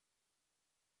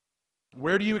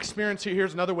 Where do you experience,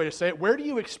 here's another way to say it, where do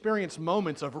you experience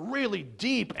moments of really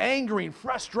deep anger and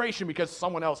frustration because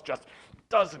someone else just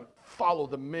doesn't follow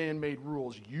the man-made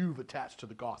rules you've attached to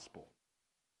the gospel?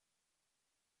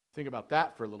 Think about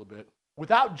that for a little bit.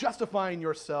 Without justifying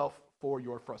yourself for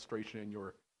your frustration and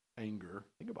your anger,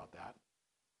 think about that.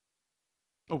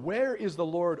 Where is the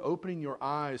Lord opening your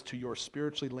eyes to your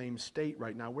spiritually lame state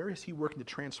right now? Where is He working to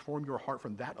transform your heart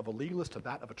from that of a legalist to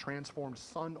that of a transformed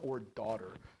son or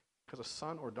daughter? Because a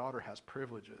son or daughter has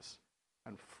privileges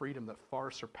and freedom that far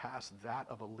surpass that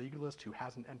of a legalist who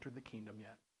hasn't entered the kingdom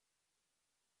yet.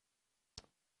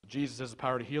 Jesus has the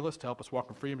power to heal us, to help us walk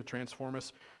in freedom, to transform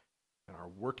us, and are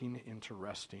working into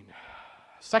resting.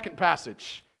 Second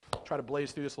passage. Try to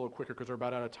blaze through this a little quicker because we're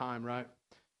about out of time, right?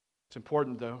 It's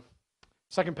important, though.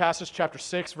 Second passage, chapter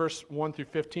 6, verse 1 through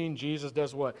 15, Jesus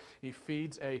does what? He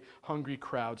feeds a hungry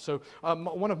crowd. So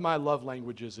one of my love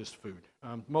languages is food.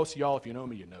 Most of y'all, if you know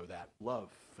me, you know that. Love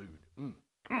food.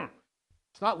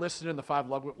 It's not listed in the 5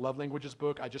 love languages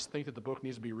book. I just think that the book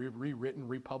needs to be rewritten,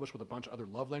 republished with a bunch of other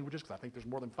love languages because I think there's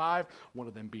more than 5, one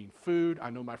of them being food. I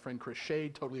know my friend Chris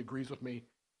Shade totally agrees with me,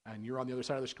 and you're on the other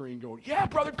side of the screen going, yeah,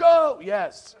 brother, go!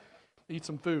 Yes. Eat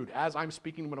some food. As I'm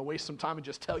speaking, I'm going to waste some time and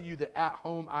just tell you that at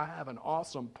home I have an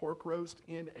awesome pork roast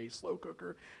in a slow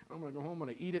cooker. I'm going to go home, I'm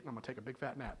going to eat it, and I'm going to take a big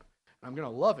fat nap. And I'm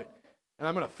going to love it. And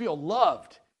I'm going to feel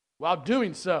loved while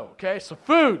doing so. Okay, so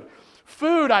food.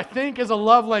 Food, I think, is a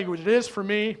love language. It is for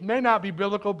me. It may not be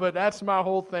biblical, but that's my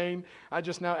whole thing. I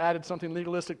just now added something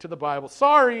legalistic to the Bible.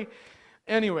 Sorry.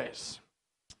 Anyways.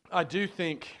 I do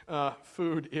think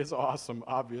food is awesome,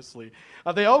 obviously.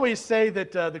 They always say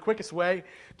that the quickest way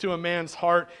to a man's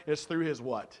heart is through his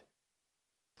what?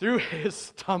 Through his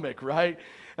stomach, right?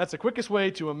 That's the quickest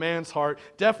way to a man's heart.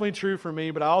 Definitely true for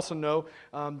me, but I also know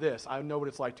this. I know what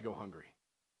it's like to go hungry.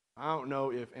 I don't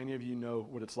know if any of you know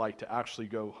what it's like to actually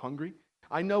go hungry.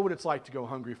 I know what it's like to go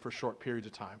hungry for short periods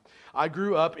of time. I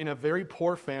grew up in a very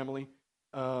poor family.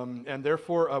 And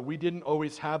therefore, we didn't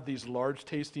always have these large,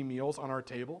 tasty meals on our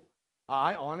table.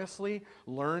 I honestly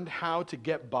learned how to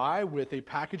get by with a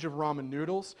package of ramen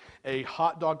noodles, a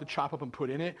hot dog to chop up and put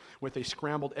in it, with a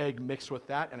scrambled egg mixed with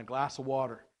that, and a glass of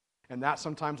water. And that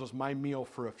sometimes was my meal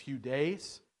for a few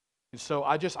days. And so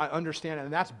I understand,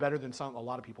 and that's better than a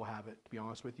lot of people have it, to be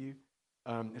honest with you.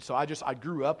 And so I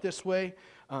grew up this way.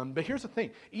 But here's the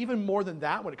thing. Even more than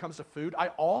that, when it comes to food, I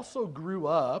also grew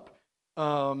up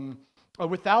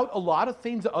without a lot of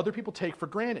things that other people take for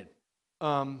granted.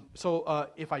 So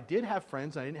if I did have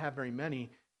friends, I didn't have very many,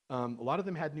 a lot of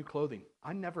them had new clothing.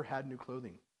 I never had new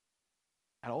clothing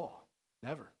at all.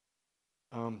 Never.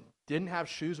 Didn't have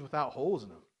shoes without holes in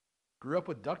them. Grew up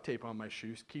with duct tape on my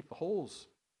shoes to keep the holes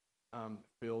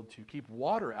filled, to keep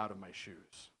water out of my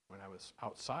shoes when I was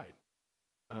outside.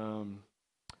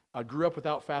 I grew up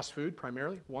without fast food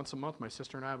primarily. Once a month, my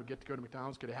sister and I would get to go to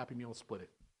McDonald's, get a Happy Meal, and split it.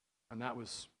 And that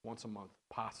was once a month,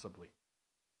 possibly.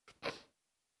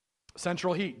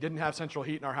 Central heat. Didn't have central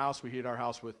heat in our house. We heated our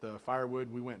house with firewood.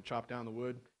 We went and chopped down the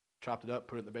wood, chopped it up,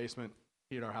 put it in the basement,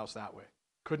 heated our house that way.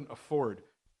 Couldn't afford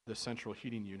the central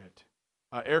heating unit.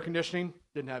 Air conditioning.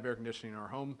 Didn't have air conditioning in our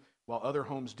home. While other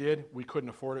homes did, we couldn't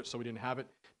afford it, so we didn't have it.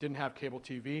 Didn't have cable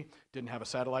TV. Didn't have a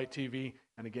satellite TV.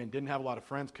 And again, didn't have a lot of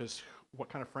friends because what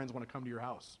kind of friends want to come to your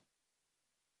house?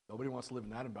 Nobody wants to live in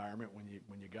that environment when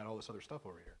you got all this other stuff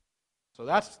over here. So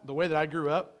that's the way that I grew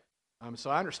up.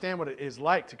 So I understand what it is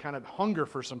like to kind of hunger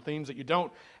for some things that you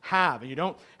don't have. And you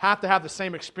don't have to have the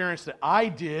same experience that I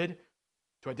did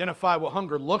to identify what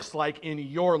hunger looks like in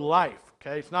your life.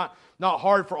 Okay, it's not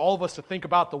hard for all of us to think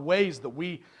about the ways that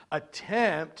we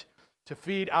attempt to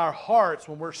feed our hearts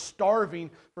when we're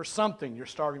starving for something. You're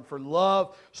starving for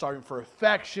love, starving for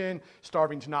affection,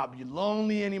 starving to not be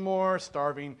lonely anymore,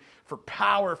 starving for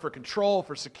power, for control,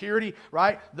 for security,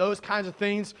 right? Those kinds of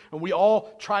things. And we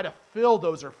all try to fill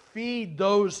those or feed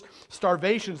those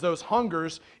starvations, those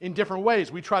hungers in different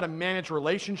ways. We try to manage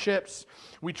relationships.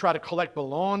 We try to collect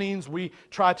belongings. We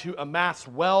try to amass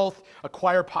wealth,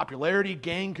 acquire popularity,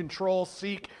 gain control,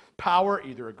 seek power,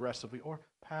 either aggressively or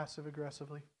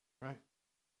passive-aggressively. Right?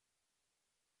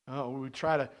 We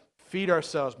try to feed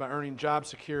ourselves by earning job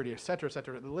security, etc.,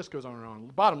 etc. The list goes on and on.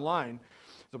 The bottom line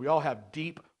is that we all have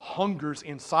deep hungers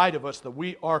inside of us that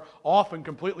we are often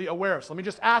completely aware of. So let me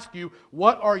just ask you,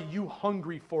 what are you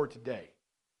hungry for today?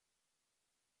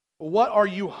 What are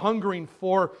you hungering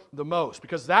for the most?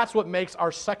 Because that's what makes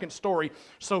our second story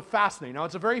so fascinating. Now,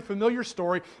 it's a very familiar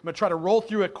story. I'm going to try to roll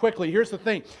through it quickly. Here's the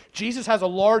thing. Jesus has a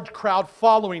large crowd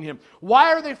following him.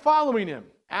 Why are they following him?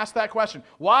 Ask that question.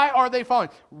 Why are they following?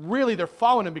 Really, they're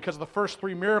following him because of the first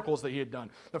 3 miracles that he had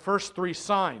done, the first 3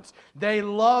 signs. They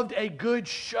loved a good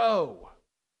show.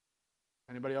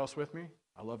 Anybody else with me?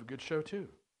 I love a good show too.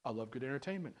 I love good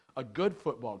entertainment. A good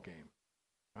football game,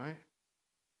 right?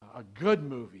 A good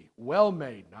movie, well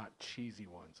made, not cheesy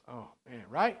ones. Oh, man,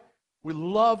 right? We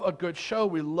love a good show.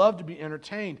 We love to be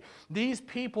entertained. These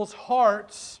people's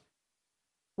hearts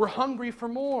were hungry for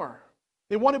more.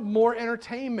 They wanted more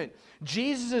entertainment.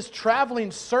 Jesus'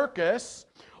 traveling circus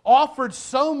offered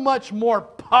so much more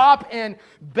pop and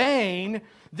bang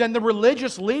than the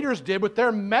religious leaders did with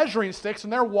their measuring sticks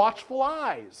and their watchful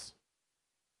eyes.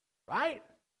 Right?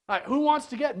 Like, who wants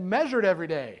to get measured every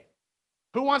day?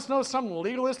 Who wants to know some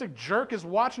legalistic jerk is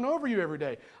watching over you every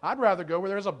day? I'd rather go where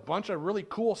there's a bunch of really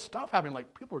cool stuff happening,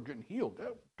 like people are getting healed.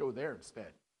 Go there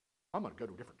instead. I'm going to go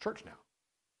to a different church now.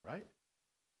 Right?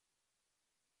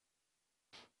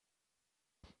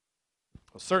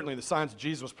 Well, certainly the signs that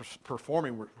Jesus was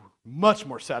performing were much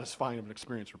more satisfying of an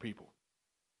experience for people.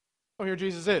 Oh, here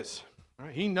Jesus is.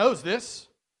 Right? He knows this.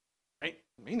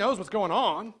 He knows what's going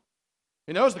on.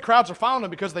 He knows the crowds are following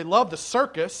him because they love the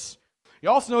circus. He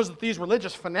also knows that these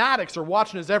religious fanatics are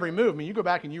watching his every move. I mean, you go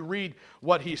back and you read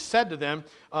what he said to them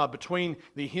between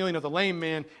the healing of the lame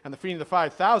man and the feeding of the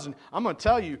 5,000. I'm going to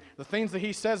tell you, the things that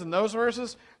he says in those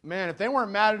verses, man, if they weren't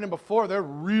mad at him before, they're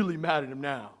really mad at him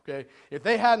now. Okay? If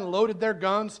they hadn't loaded their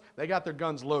guns, they got their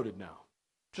guns loaded now.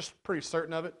 Just pretty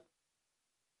certain of it.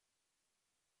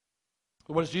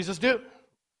 But what does Jesus do?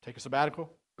 Take a sabbatical,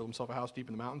 build himself a house deep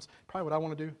in the mountains. Probably what I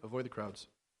want to do, avoid the crowds.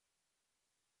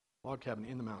 Log cabin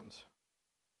in the mountains.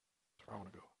 I want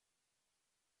to go.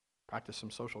 Practice some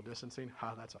social distancing.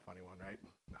 That's a funny one, right?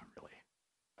 Not really.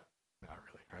 Not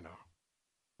really. I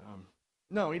know.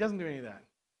 No, he doesn't do any of that.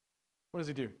 What does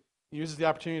he do? He uses the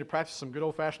opportunity to practice some good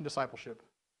old-fashioned discipleship.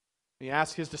 He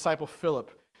asks his disciple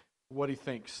Philip what he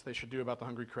thinks they should do about the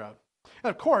hungry crowd. And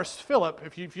of course, Philip,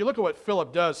 if you look at what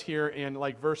Philip does here in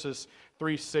like verses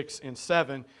 3, 6, and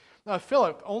 7,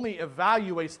 Philip only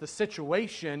evaluates the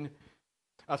situation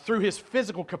through his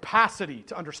physical capacity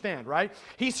to understand, right?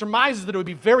 He surmises that it would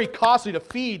be very costly to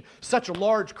feed such a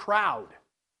large crowd.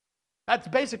 That's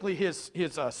basically his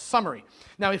summary.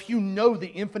 Now, if you know the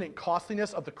infinite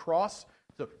costliness of the cross,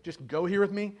 so just go here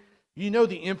with me. You know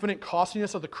the infinite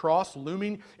costliness of the cross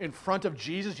looming in front of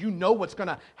Jesus. You know what's going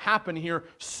to happen here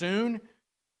soon.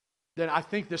 Then I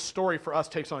think this story for us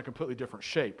takes on a completely different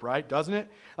shape, right? Doesn't it?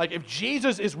 Like if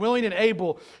Jesus is willing and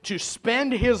able to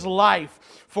spend his life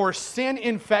for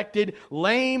sin-infected,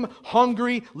 lame,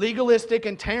 hungry, legalistic,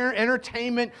 and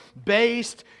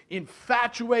entertainment-based,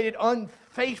 infatuated,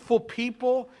 unfaithful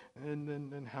people, and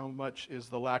then how much is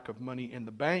the lack of money in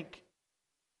the bank,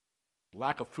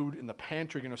 lack of food in the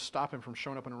pantry going to stop him from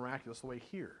showing up in a miraculous way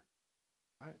here?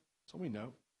 Right? So we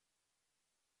know.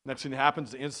 Next thing that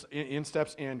happens, in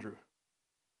steps Andrew.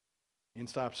 In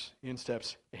steps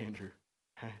Andrew.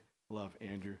 I love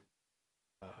Andrew.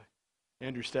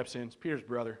 Andrew steps in. It's Peter's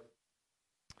brother.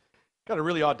 Got a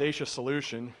really audacious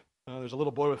solution. There's a little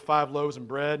boy with 5 loaves and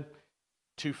bread,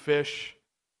 2 fish.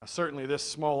 Certainly this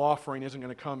small offering isn't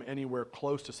going to come anywhere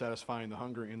close to satisfying the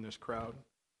hunger in this crowd.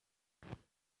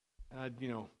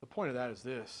 The point of that is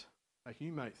this. Like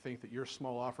you might think that your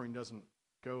small offering doesn't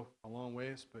go a long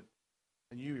ways, but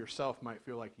and you yourself might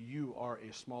feel like you are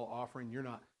a small offering. You're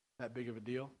not that big of a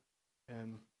deal.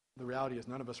 And the reality is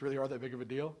none of us really are that big of a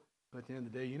deal. But at the end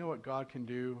of the day, you know what God can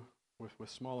do with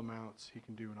small amounts? He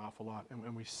can do an awful lot.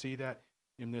 And we see that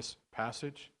in this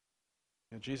passage.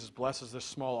 And Jesus blesses this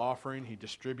small offering. He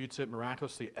distributes it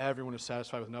miraculously. Everyone is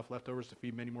satisfied with enough leftovers to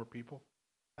feed many more people.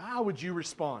 How would you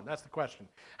respond? That's the question.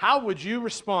 How would you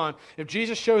respond if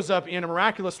Jesus shows up in a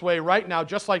miraculous way right now,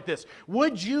 just like this?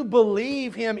 Would you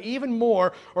believe him even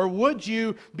more, or would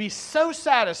you be so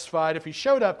satisfied if he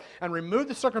showed up and removed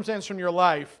the circumstance from your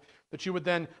life that you would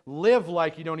then live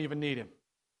like you don't even need him?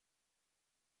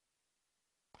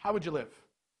 How would you live?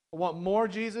 Want more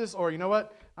Jesus, or you know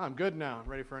what? I'm good now. I'm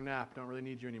ready for a nap. Don't really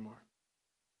need you anymore.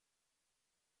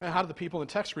 And how do the people in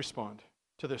the text respond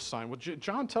to this sign? Well,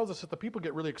 John tells us that the people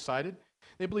get really excited.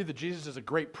 They believe that Jesus is a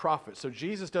great prophet. So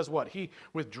Jesus does what? He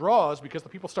withdraws because the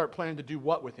people start planning to do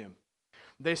what with him?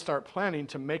 They start planning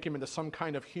to make him into some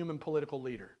kind of human political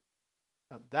leader.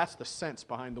 Now, that's the sense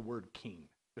behind the word king,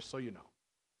 just so you know.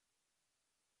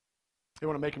 They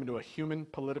want to make him into a human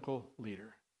political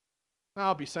leader. Now,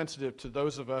 I'll be sensitive to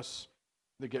those of us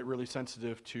that get really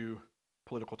sensitive to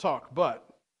political talk, but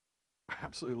I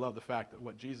absolutely love the fact that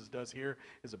what Jesus does here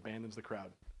is abandons the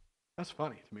crowd. That's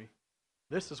funny to me.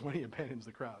 This is when he abandons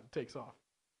the crowd, takes off.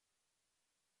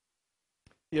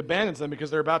 He abandons them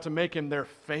because they're about to make him their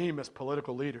famous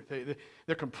political leader.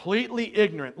 They're completely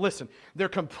ignorant. Listen, they're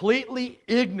completely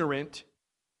ignorant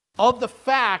of the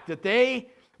fact that they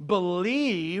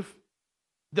believe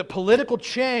that political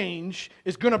change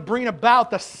is going to bring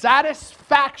about the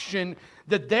satisfaction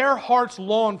that their hearts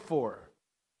long for.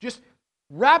 Just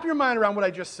wrap your mind around what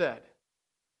I just said.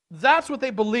 That's what they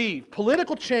believe.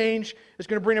 Political change is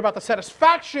going to bring about the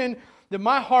satisfaction that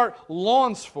my heart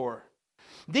longs for.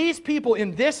 These people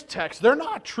in this text, they're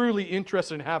not truly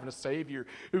interested in having a Savior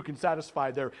who can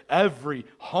satisfy their every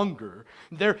hunger.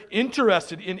 They're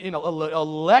interested in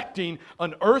electing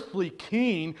an earthly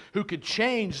king who could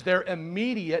change their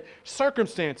immediate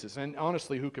circumstances. And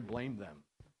honestly, who could blame them?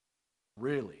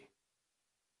 Really?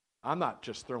 I'm not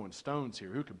just throwing stones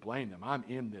here. Who could blame them? I'm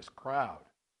in this crowd.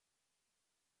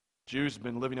 Jews have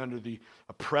been living under the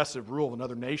oppressive rule of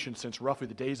another nation since roughly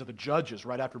the days of the Judges,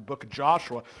 right after the book of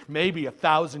Joshua, maybe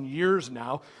 1,000 years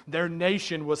now. Their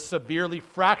nation was severely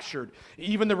fractured.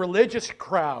 Even the religious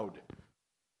crowd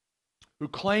who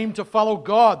claimed to follow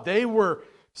God, they were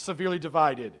severely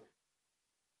divided.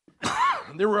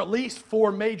 There were at least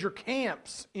 4 major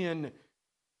camps in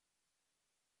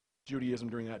Judaism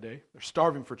during that day. They're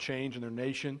starving for change in their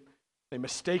nation. They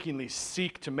mistakenly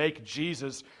seek to make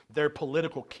Jesus their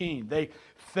political king. They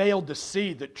failed to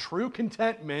see that true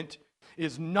contentment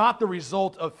is not the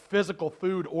result of physical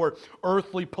food or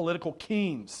earthly political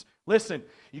kings. Listen,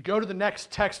 you go to the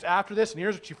next text after this, and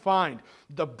here's what you find.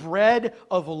 The bread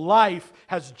of life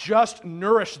has just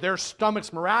nourished their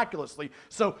stomachs miraculously.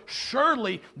 So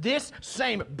surely this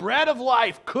same bread of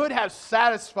life could have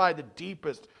satisfied the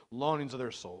deepest longings of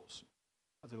their souls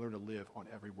as they learn to live on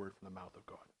every word from the mouth of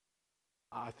God.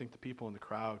 I think the people in the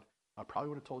crowd probably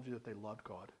would have told you that they loved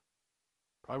God.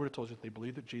 Probably would have told you that they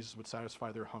believed that Jesus would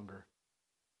satisfy their hunger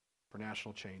for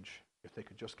national change if they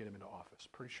could just get him into office.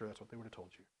 Pretty sure that's what they would have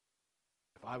told you.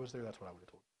 If I was there, that's what I would have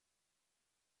told you.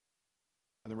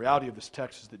 And the reality of this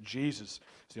text is that Jesus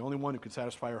is the only one who can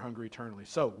satisfy our hunger eternally.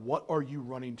 So, what are you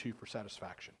running to for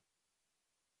satisfaction?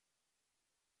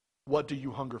 What do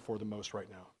you hunger for the most right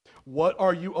now? What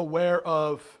are you aware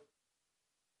of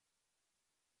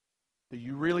that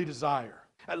you really desire?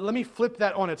 Let me flip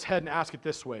that on its head and ask it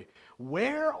this way.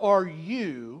 Where are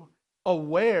you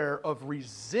aware of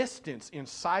resistance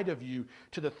inside of you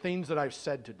to the things that I've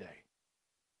said today?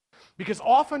 Because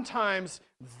oftentimes,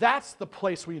 that's the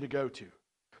place we need to go to.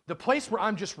 The place where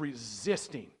I'm just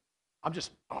resisting. I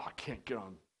can't get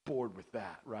on board with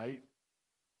that, right?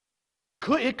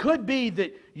 It could be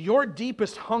that your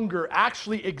deepest hunger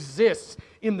actually exists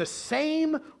in the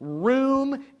same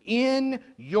room in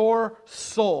your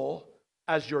soul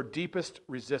as your deepest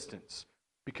resistance.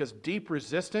 Because deep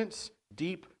resistance,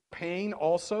 deep pain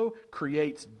also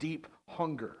creates deep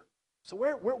hunger. So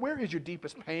where is your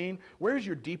deepest pain? Where is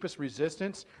your deepest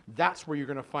resistance? That's where you're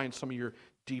going to find some of your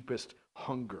deepest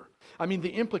hunger. I mean, the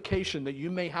implication that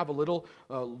you may have a little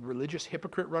religious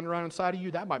hypocrite running around inside of you,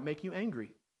 that might make you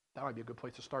angry. That might be a good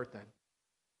place to start then.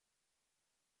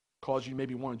 Cause you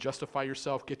maybe want to justify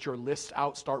yourself, get your lists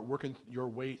out, start working your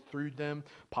way through them.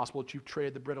 Possible that you've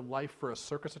traded the bread of life for a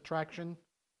circus attraction.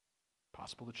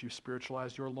 Possible that you've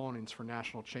spiritualized your longings for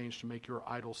national change to make your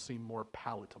idols seem more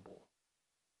palatable.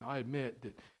 Now, I admit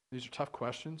that these are tough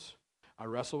questions. I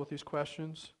wrestle with these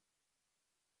questions.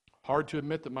 Hard to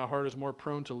admit that my heart is more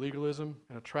prone to legalism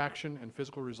and attraction and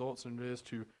physical results than it is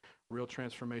to real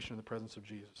transformation in the presence of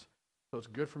Jesus. So it's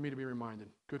good for me to be reminded,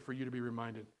 good for you to be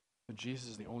reminded that Jesus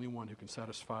is the only one who can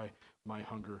satisfy my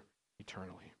hunger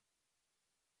eternally.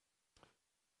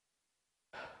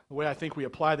 The way I think we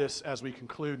apply this as we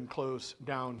conclude and close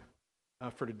down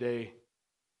for today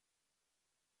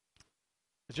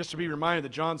is just to be reminded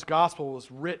that John's gospel was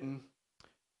written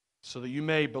so that you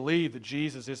may believe that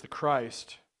Jesus is the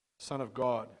Christ, Son of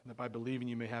God, and that by believing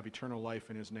you may have eternal life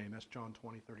in his name. That's John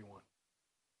 20:31.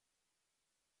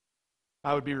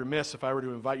 I would be remiss if I were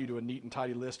to invite you to a neat and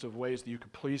tidy list of ways that you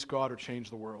could please God or change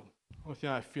the world. The only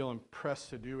thing I feel impressed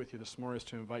to do with you this morning is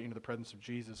to invite you into the presence of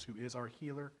Jesus, who is our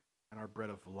healer and our bread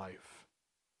of life.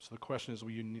 So the question is, will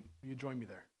you join me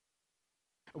there?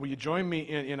 Will you join me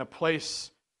in a place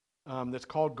that's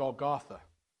called Golgotha?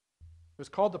 It's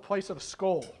called the place of the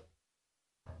skull.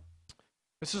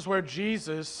 This is where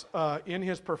Jesus, in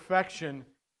his perfection,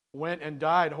 went and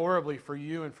died horribly for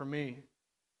you and for me.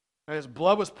 And his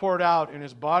blood was poured out and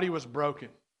his body was broken.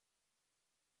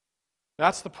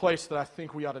 That's the place that I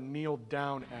think we ought to kneel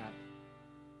down at.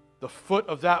 The foot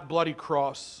of that bloody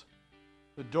cross,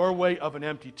 the doorway of an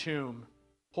empty tomb,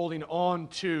 holding on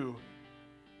to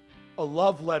a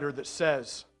love letter that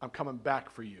says, I'm coming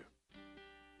back for you.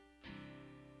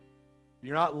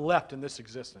 You're not left in this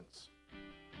existence.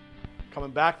 I'm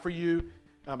coming back for you, and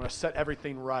I'm going to set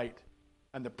everything right.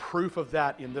 And the proof of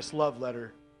that in this love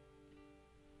letter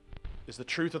is the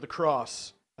truth of the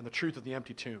cross and the truth of the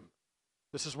empty tomb.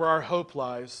 This is where our hope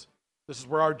lies. This is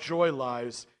where our joy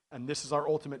lies. And this is our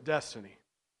ultimate destiny.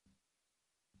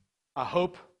 I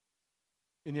hope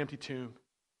in the empty tomb.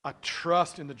 I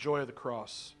trust in the joy of the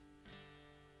cross.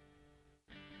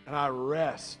 And I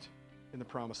rest in the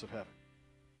promise of heaven.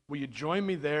 Will you join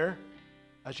me there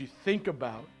as you think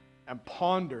about and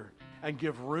ponder and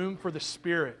give room for the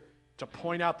Spirit to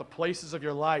point out the places of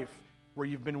your life where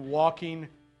you've been walking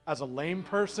as a lame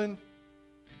person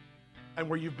and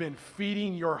where you've been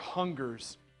feeding your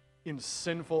hungers in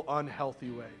sinful,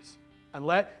 unhealthy ways. And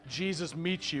let Jesus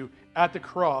meet you at the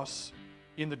cross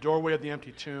in the doorway of the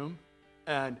empty tomb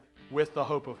and with the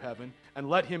hope of heaven. And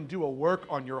let him do a work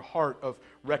on your heart of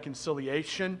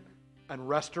reconciliation and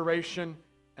restoration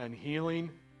and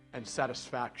healing and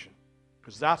satisfaction.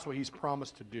 Because that's what he's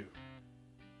promised to do.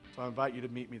 So I invite you to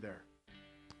meet me there.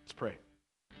 Let's pray.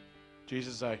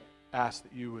 Jesus, I ask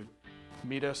that you would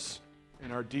meet us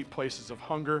in our deep places of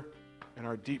hunger, in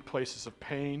our deep places of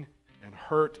pain and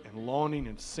hurt and longing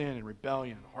and sin and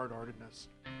rebellion and hard-heartedness.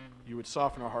 You would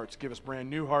soften our hearts, give us brand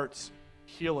new hearts,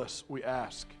 heal us, we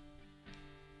ask.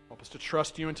 Help us to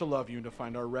trust you and to love you and to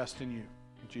find our rest in you.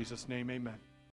 In Jesus' name, amen.